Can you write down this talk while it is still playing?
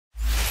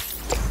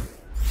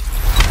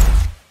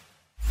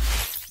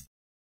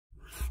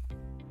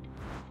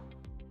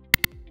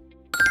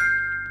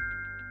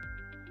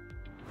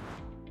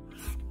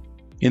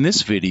In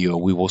this video,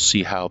 we will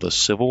see how the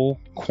Civil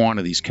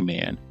Quantities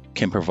command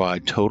can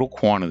provide total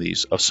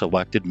quantities of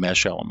selected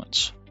mesh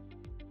elements.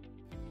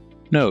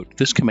 Note,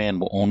 this command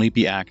will only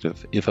be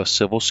active if a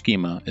civil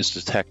schema is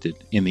detected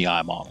in the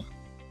eye model.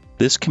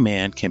 This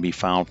command can be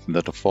found from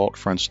the default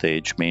front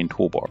stage main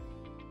toolbar.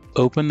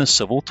 Open the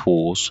Civil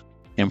Tools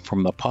and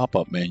from the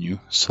pop-up menu,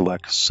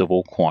 select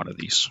Civil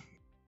Quantities.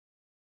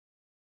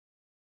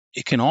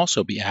 It can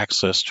also be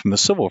accessed from the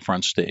Civil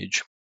front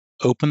stage.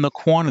 Open the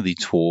Quantity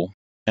tool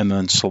and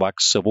then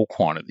select Civil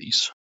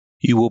Quantities.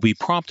 You will be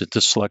prompted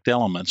to select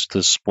elements to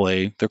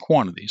display their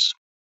quantities.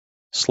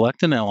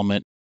 Select an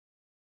element,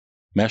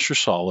 Measure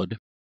Solid,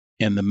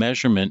 and the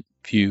measurement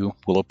view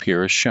will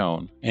appear as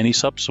shown. Any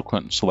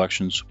subsequent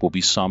selections will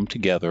be summed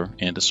together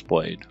and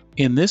displayed.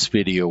 In this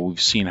video,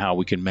 we've seen how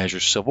we can measure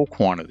civil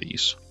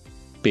quantities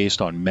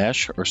based on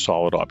mesh or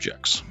solid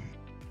objects.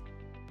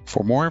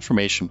 For more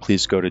information,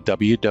 please go to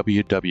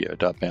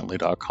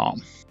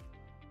www.bentley.com.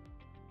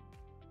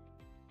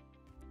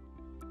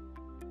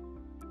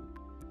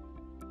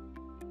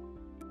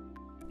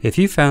 If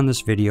you found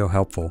this video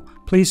helpful,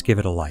 please give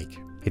it a like.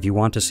 If you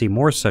want to see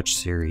more such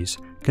series,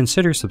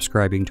 consider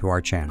subscribing to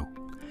our channel.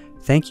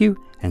 Thank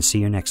you, and see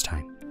you next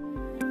time.